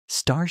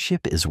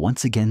Starship is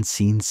once again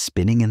seen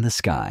spinning in the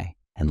sky.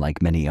 And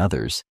like many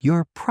others,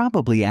 you're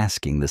probably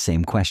asking the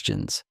same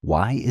questions.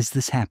 Why is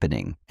this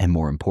happening? And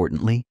more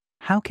importantly,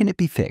 how can it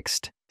be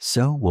fixed?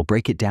 So we'll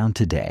break it down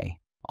today.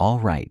 All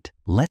right,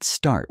 let's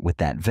start with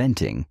that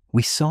venting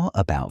we saw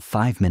about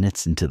 5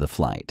 minutes into the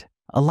flight.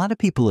 A lot of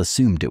people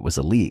assumed it was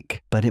a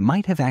leak, but it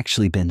might have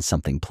actually been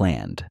something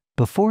planned.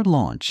 Before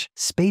launch,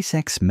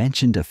 SpaceX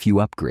mentioned a few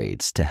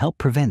upgrades to help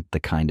prevent the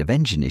kind of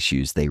engine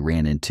issues they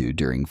ran into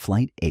during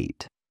Flight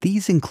 8.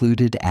 These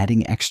included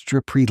adding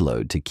extra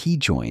preload to key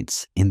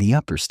joints in the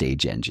upper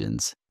stage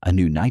engines, a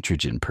new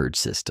nitrogen purge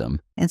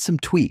system, and some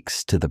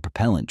tweaks to the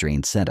propellant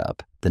drain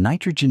setup. The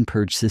nitrogen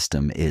purge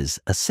system is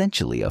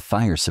essentially a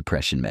fire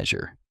suppression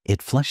measure.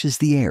 It flushes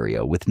the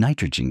area with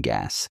nitrogen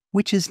gas,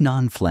 which is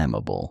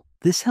non-flammable.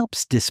 This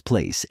helps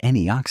displace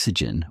any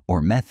oxygen or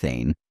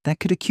methane that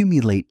could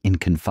accumulate in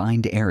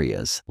confined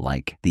areas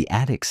like the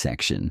attic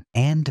section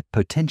and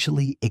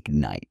potentially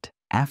ignite.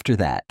 After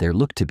that, there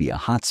looked to be a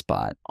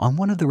hotspot on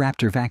one of the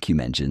Raptor vacuum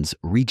engine's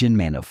regen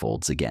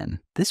manifolds again.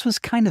 This was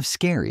kind of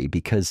scary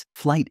because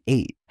Flight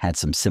 8 had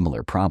some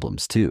similar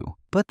problems too,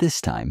 but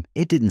this time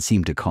it didn't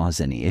seem to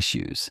cause any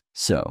issues.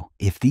 So,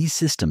 if these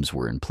systems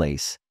were in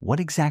place, what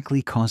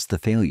exactly caused the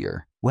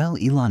failure? Well,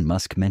 Elon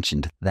Musk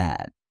mentioned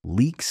that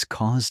leaks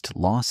caused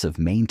loss of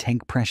main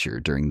tank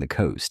pressure during the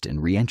coast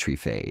and re-entry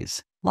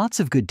phase.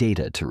 Lots of good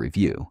data to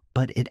review,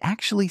 but it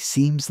actually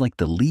seems like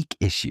the leak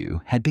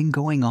issue had been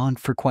going on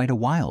for quite a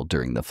while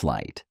during the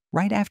flight.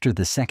 Right after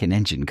the second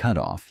engine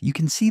cutoff, you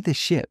can see the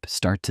ship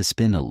start to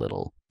spin a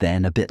little.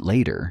 Then a bit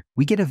later,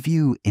 we get a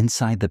view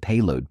inside the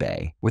payload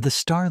bay where the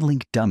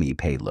Starlink dummy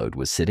payload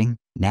was sitting.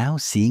 Now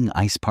seeing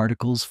ice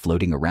particles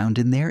floating around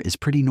in there is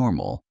pretty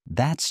normal.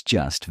 That's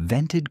just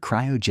vented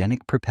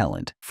cryogenic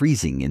propellant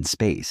freezing in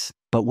space.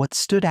 But what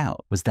stood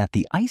out was that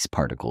the ice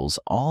particles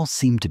all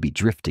seemed to be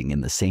drifting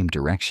in the same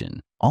direction,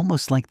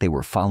 almost like they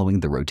were following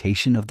the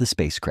rotation of the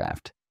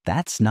spacecraft.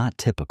 That's not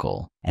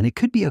typical, and it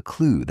could be a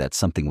clue that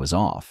something was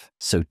off.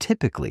 So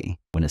typically,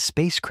 when a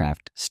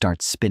spacecraft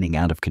starts spinning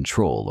out of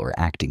control or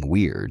acting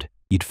weird,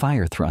 you'd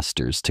fire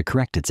thrusters to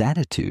correct its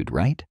attitude,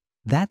 right?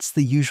 That's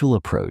the usual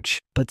approach,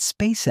 but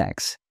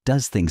SpaceX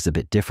does things a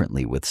bit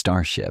differently with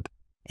Starship.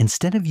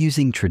 Instead of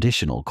using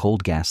traditional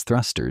cold gas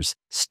thrusters,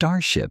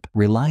 Starship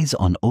relies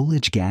on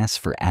ullage gas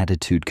for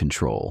attitude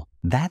control.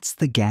 That's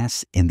the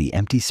gas in the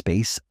empty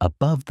space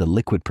above the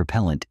liquid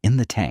propellant in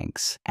the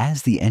tanks.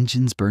 As the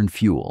engines burn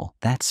fuel,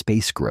 that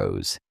space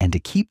grows, and to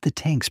keep the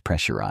tanks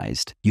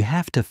pressurized, you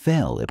have to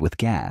fill it with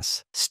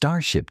gas.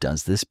 Starship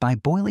does this by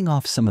boiling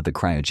off some of the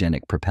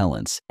cryogenic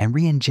propellants and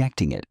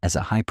re-injecting it as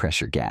a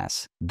high-pressure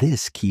gas.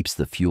 This keeps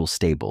the fuel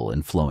stable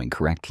and flowing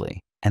correctly.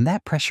 And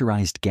that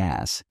pressurized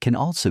gas can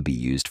also be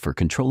used for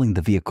controlling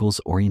the vehicle's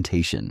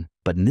orientation.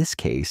 But in this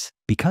case,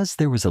 because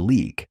there was a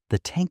leak, the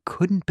tank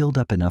couldn't build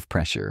up enough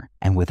pressure.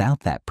 And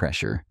without that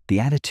pressure, the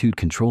attitude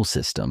control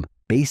system,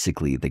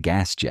 basically the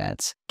gas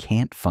jets,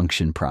 can't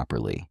function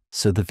properly.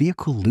 So the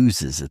vehicle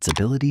loses its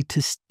ability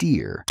to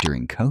steer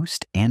during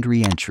coast and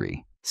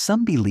re-entry.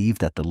 Some believe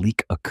that the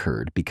leak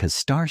occurred because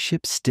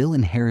Starship still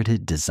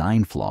inherited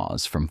design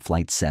flaws from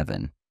Flight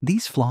 7.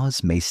 These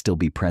flaws may still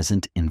be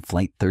present in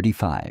Flight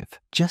 35,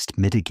 just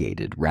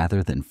mitigated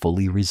rather than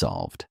fully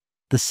resolved.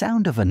 The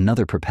sound of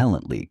another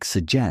propellant leak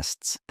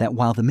suggests that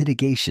while the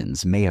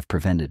mitigations may have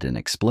prevented an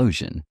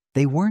explosion,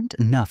 they weren't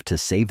enough to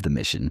save the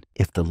mission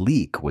if the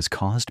leak was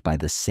caused by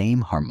the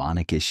same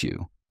harmonic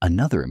issue.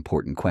 Another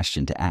important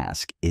question to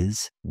ask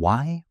is,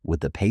 why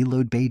would the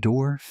payload bay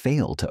door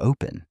fail to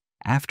open?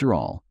 After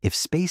all, if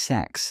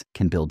SpaceX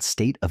can build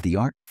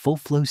state-of-the-art,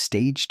 full-flow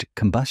staged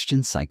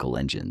combustion cycle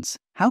engines,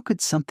 how could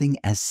something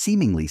as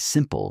seemingly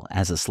simple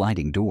as a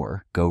sliding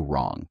door go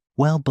wrong?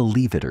 Well,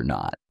 believe it or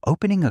not,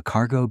 opening a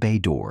cargo bay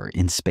door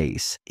in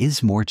space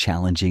is more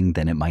challenging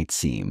than it might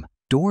seem.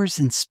 Doors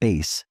in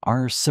space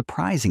are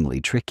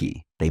surprisingly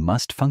tricky. They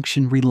must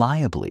function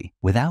reliably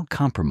without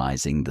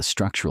compromising the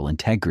structural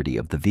integrity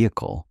of the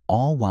vehicle,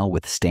 all while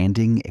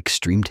withstanding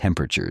extreme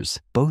temperatures,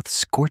 both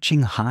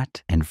scorching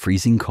hot and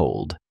freezing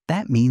cold.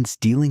 That means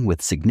dealing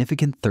with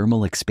significant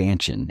thermal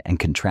expansion and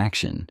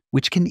contraction,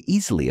 which can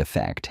easily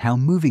affect how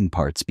moving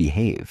parts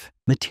behave.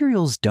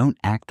 Materials don't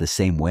act the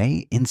same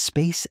way in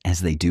space as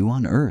they do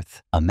on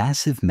Earth. A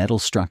massive metal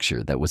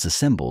structure that was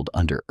assembled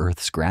under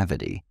Earth's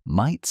gravity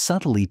might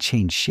subtly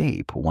change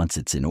shape once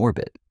it's in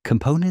orbit.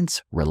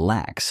 Components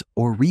relax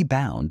or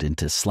rebound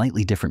into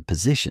slightly different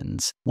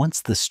positions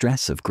once the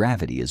stress of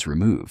gravity is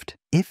removed.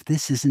 If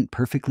this isn't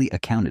perfectly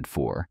accounted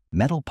for,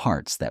 metal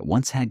parts that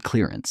once had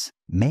clearance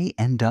may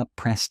end up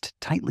pressed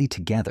tightly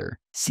together,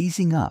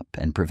 seizing up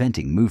and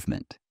preventing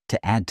movement.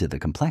 To add to the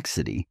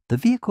complexity, the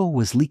vehicle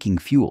was leaking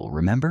fuel,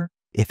 remember?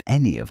 If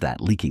any of that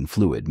leaking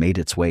fluid made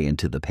its way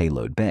into the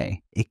payload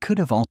bay, it could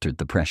have altered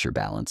the pressure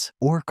balance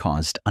or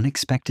caused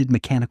unexpected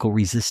mechanical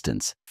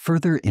resistance,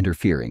 further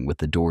interfering with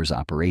the door's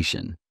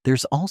operation.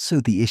 There's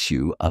also the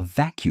issue of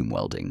vacuum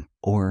welding,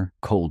 or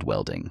cold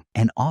welding,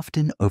 an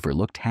often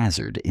overlooked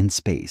hazard in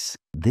space.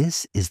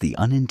 This is the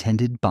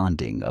unintended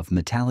bonding of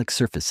metallic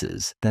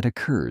surfaces that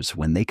occurs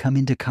when they come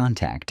into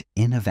contact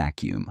in a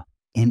vacuum.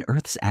 In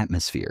Earth's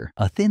atmosphere,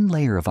 a thin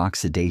layer of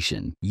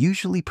oxidation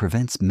usually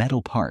prevents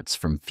metal parts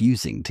from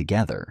fusing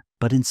together.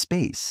 But in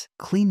space,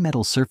 clean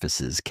metal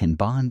surfaces can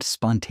bond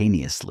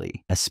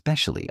spontaneously,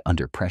 especially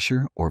under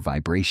pressure or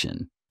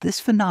vibration. This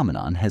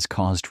phenomenon has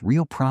caused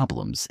real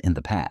problems in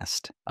the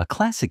past. A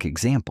classic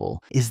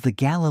example is the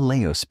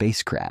Galileo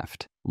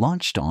spacecraft.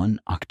 Launched on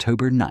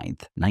October 9,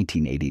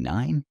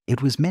 1989,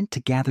 it was meant to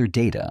gather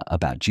data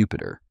about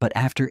Jupiter. But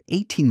after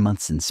 18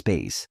 months in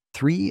space,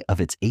 3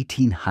 of its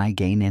 18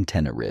 high-gain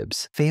antenna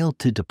ribs failed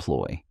to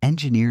deploy.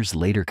 Engineers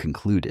later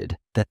concluded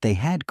that they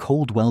had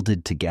cold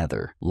welded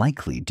together,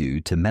 likely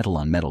due to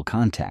metal-on-metal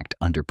contact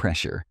under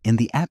pressure. In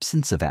the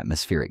absence of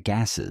atmospheric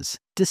gases,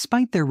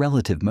 despite their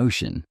relative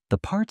motion, the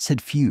parts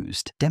had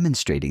fused,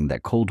 demonstrating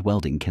that cold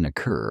welding can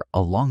occur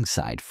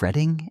alongside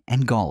fretting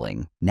and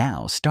galling.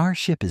 Now,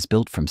 Starship is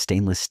built from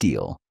stainless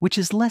steel, which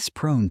is less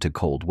prone to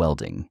cold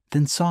welding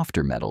than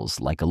softer metals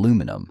like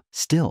aluminum.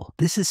 Still,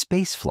 this is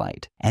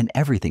spaceflight, and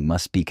everything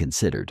must be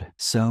considered.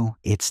 So,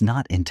 it's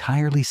not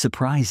entirely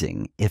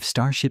surprising if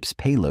Starship's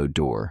payload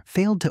door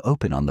failed to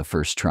open on the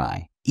first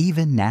try.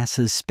 Even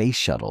NASA's space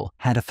shuttle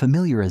had a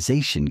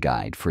familiarization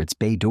guide for its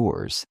bay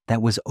doors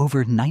that was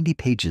over 90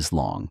 pages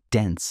long,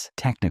 dense,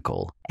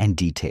 technical, and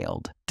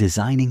detailed.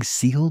 Designing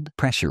sealed,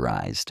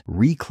 pressurized,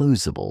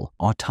 reclosable,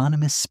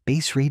 autonomous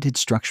space-rated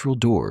structural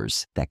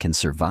doors that can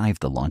survive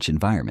the launch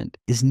environment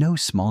is no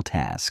small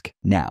task.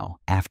 Now,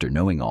 after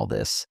knowing all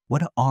this,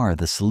 what are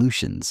the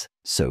solutions?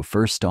 So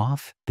first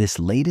off, this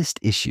latest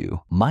issue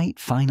might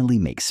finally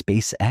make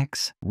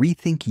SpaceX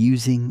rethink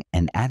using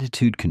an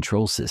attitude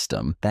control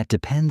system that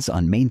depends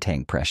on main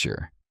tank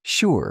pressure.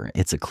 Sure,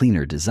 it's a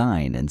cleaner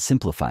design and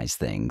simplifies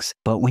things,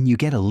 but when you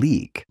get a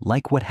leak,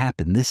 like what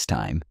happened this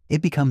time,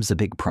 it becomes a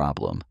big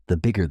problem. The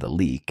bigger the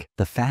leak,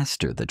 the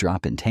faster the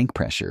drop in tank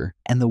pressure,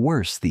 and the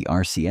worse the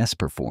RCS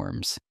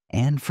performs.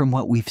 And from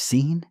what we've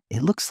seen,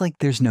 it looks like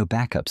there's no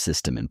backup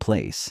system in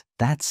place.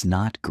 That's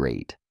not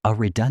great. A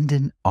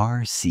redundant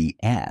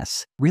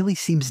RCS really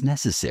seems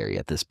necessary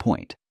at this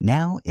point.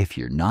 Now, if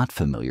you're not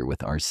familiar with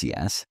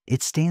RCS,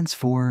 it stands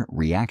for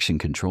Reaction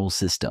Control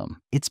System.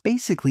 It's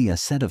basically a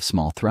set of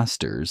small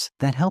thrusters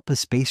that help a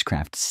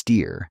spacecraft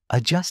steer,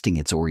 adjusting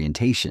its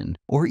orientation,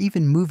 or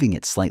even moving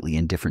it slightly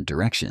in different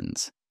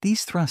directions.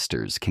 These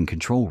thrusters can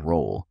control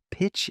roll,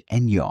 pitch,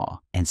 and yaw,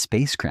 and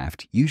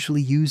spacecraft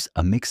usually use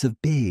a mix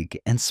of big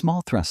and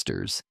small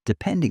thrusters,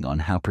 depending on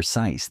how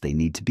precise they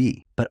need to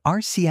be. But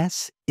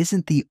RCS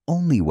isn't the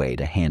only way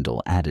to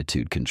handle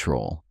attitude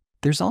control.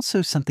 There's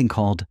also something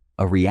called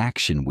a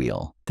reaction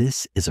wheel.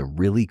 This is a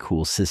really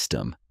cool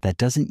system that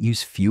doesn't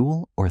use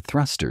fuel or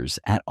thrusters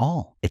at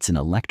all. It's an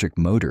electric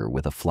motor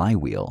with a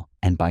flywheel,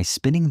 and by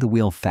spinning the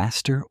wheel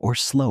faster or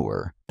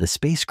slower, the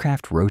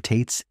spacecraft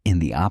rotates in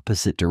the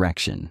opposite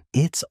direction.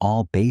 It's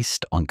all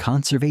based on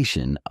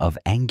conservation of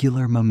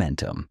angular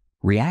momentum.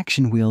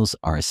 Reaction wheels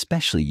are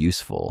especially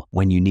useful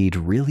when you need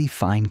really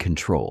fine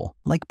control,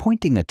 like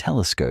pointing a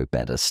telescope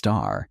at a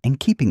star and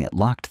keeping it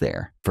locked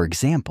there. For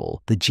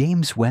example, the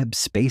James Webb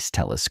Space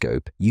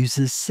Telescope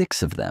uses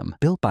 6 of them,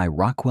 built by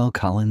Rockwell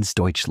Collins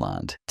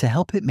Deutschland, to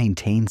help it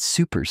maintain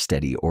super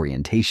steady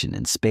orientation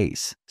in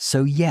space.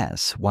 So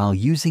yes, while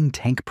using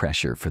tank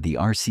pressure for the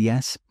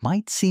RCS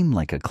might seem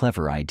like a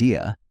clever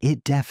idea,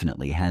 it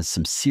definitely has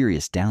some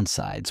serious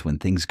downsides when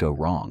things go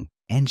wrong.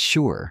 And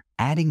sure,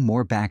 adding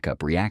more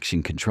backup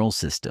reaction control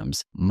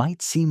systems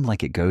might seem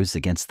like it goes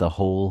against the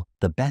whole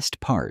 "the best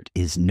part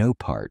is no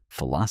part"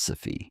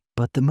 philosophy.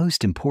 But the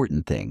most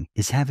important thing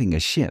is having a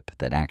ship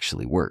that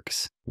actually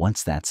works.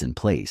 Once that's in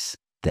place,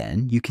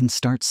 then you can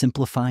start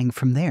simplifying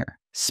from there.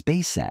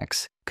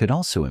 SpaceX could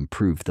also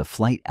improve the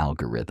flight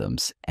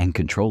algorithms and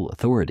control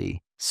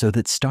authority so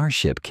that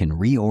Starship can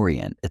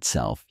reorient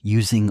itself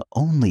using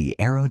only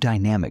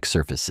aerodynamic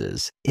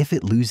surfaces if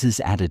it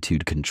loses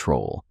attitude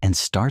control and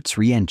starts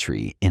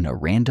re-entry in a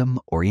random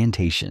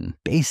orientation.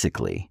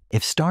 Basically,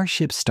 if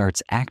Starship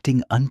starts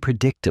acting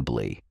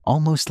unpredictably,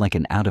 almost like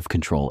an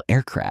out-of-control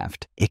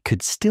aircraft, it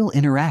could still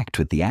interact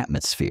with the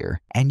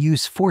atmosphere and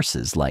use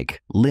forces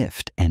like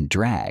lift and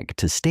drag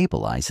to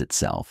stabilize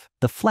itself.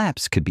 The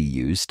flaps could be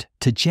used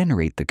to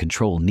generate the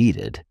control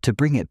needed to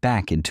bring it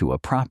back into a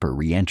proper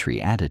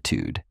re-entry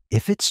attitude.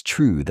 If it's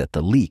true that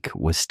the leak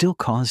was still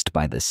caused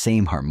by the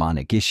same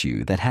harmonic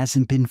issue that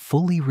hasn't been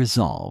fully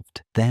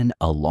resolved, then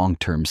a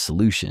long-term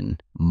solution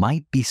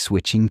might be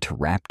switching to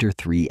Raptor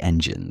 3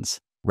 engines.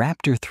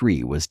 Raptor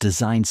 3 was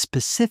designed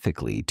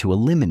specifically to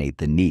eliminate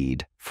the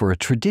need for a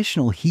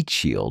traditional heat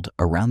shield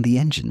around the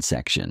engine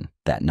section.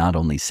 That not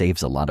only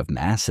saves a lot of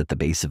mass at the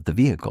base of the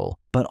vehicle,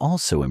 but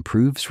also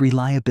improves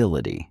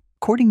reliability.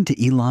 According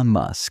to Elon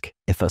Musk,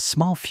 if a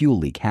small fuel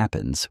leak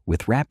happens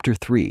with Raptor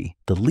 3,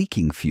 the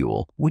leaking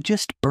fuel would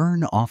just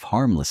burn off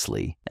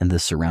harmlessly in the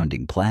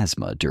surrounding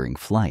plasma during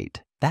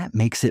flight. That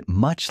makes it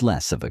much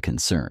less of a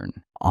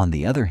concern. On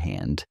the other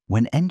hand,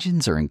 when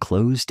engines are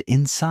enclosed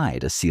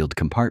inside a sealed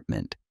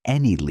compartment,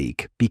 any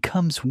leak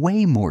becomes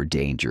way more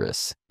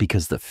dangerous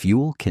because the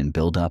fuel can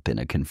build up in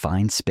a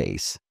confined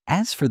space.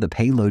 As for the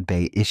payload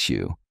bay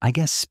issue, I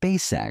guess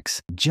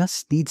SpaceX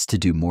just needs to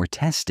do more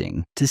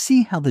testing to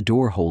see how the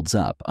door holds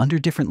up under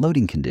different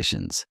loading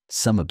conditions.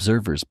 Some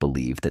observers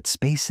believe that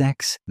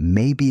SpaceX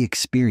may be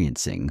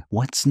experiencing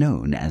what's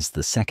known as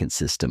the second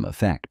system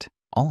effect,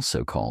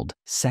 also called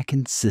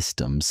second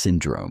system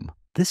syndrome.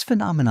 This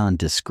phenomenon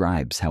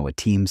describes how a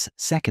team's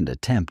second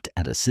attempt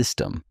at a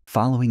system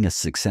following a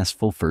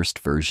successful first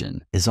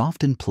version is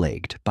often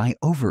plagued by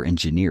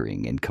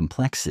over-engineering and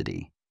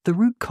complexity. The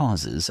root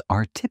causes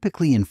are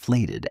typically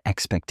inflated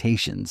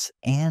expectations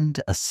and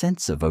a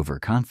sense of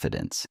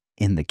overconfidence.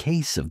 In the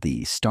case of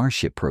the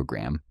Starship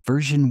program,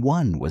 version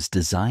 1 was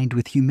designed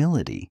with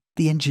humility.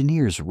 The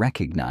engineers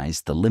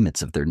recognized the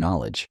limits of their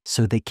knowledge,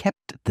 so they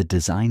kept the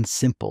design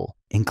simple,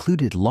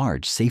 included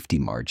large safety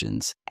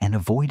margins, and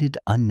avoided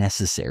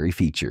unnecessary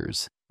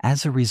features.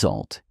 As a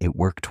result, it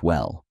worked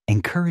well.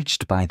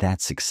 Encouraged by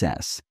that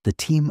success, the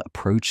team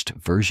approached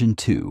version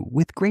 2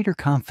 with greater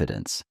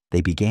confidence. They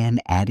began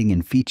adding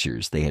in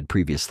features they had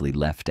previously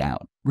left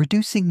out,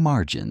 reducing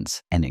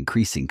margins and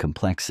increasing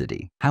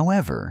complexity.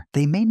 However,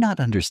 they may not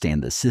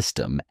understand the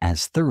system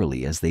as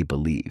thoroughly as they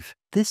believe.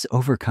 This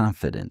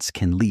overconfidence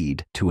can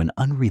lead to an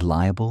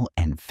unreliable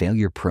and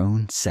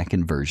failure-prone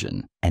second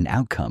version, an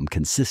outcome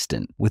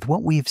consistent with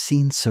what we have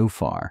seen so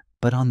far.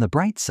 But on the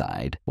bright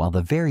side, while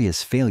the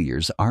various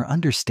failures are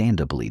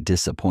understandably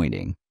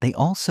disappointing, they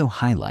also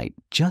highlight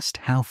just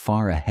how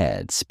far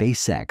ahead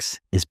SpaceX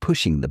is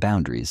pushing the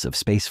boundaries of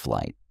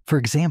spaceflight. For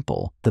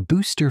example, the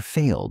booster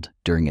failed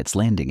during its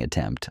landing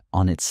attempt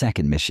on its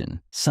second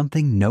mission,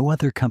 something no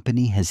other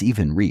company has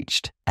even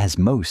reached, as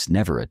most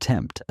never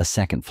attempt a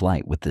second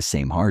flight with the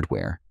same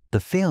hardware. The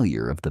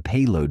failure of the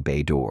payload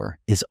bay door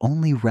is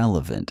only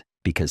relevant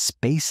because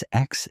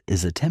SpaceX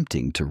is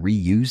attempting to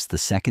reuse the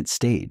second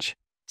stage,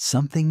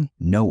 something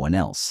no one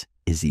else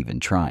is even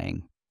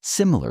trying.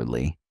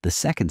 Similarly, the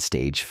second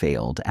stage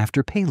failed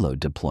after payload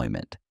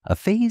deployment, a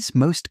phase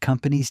most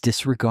companies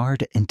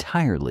disregard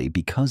entirely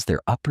because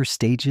their upper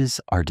stages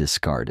are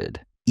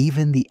discarded.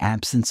 Even the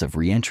absence of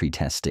reentry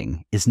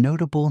testing is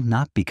notable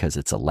not because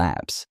it's a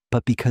lapse,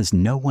 but because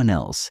no one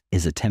else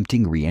is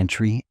attempting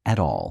reentry at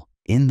all.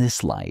 In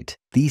this light,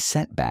 these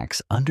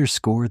setbacks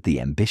underscore the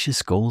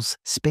ambitious goals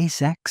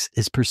SpaceX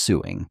is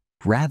pursuing,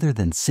 rather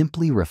than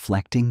simply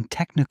reflecting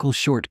technical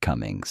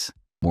shortcomings.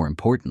 More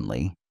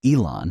importantly,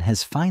 Elon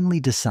has finally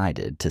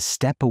decided to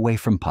step away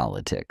from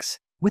politics.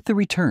 With the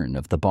return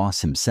of the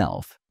boss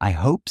himself, I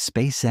hope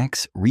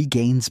SpaceX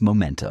regains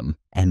momentum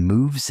and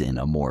moves in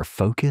a more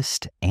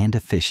focused and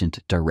efficient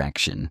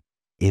direction.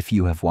 If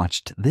you have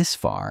watched this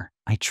far,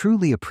 I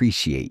truly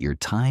appreciate your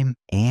time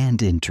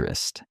and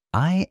interest.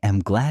 I am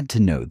glad to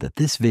know that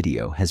this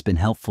video has been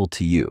helpful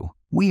to you.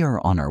 We are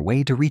on our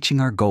way to reaching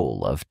our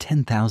goal of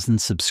 10,000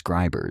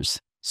 subscribers,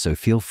 so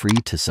feel free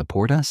to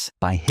support us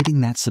by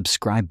hitting that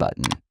subscribe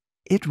button.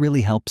 It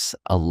really helps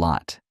a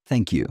lot.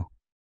 Thank you.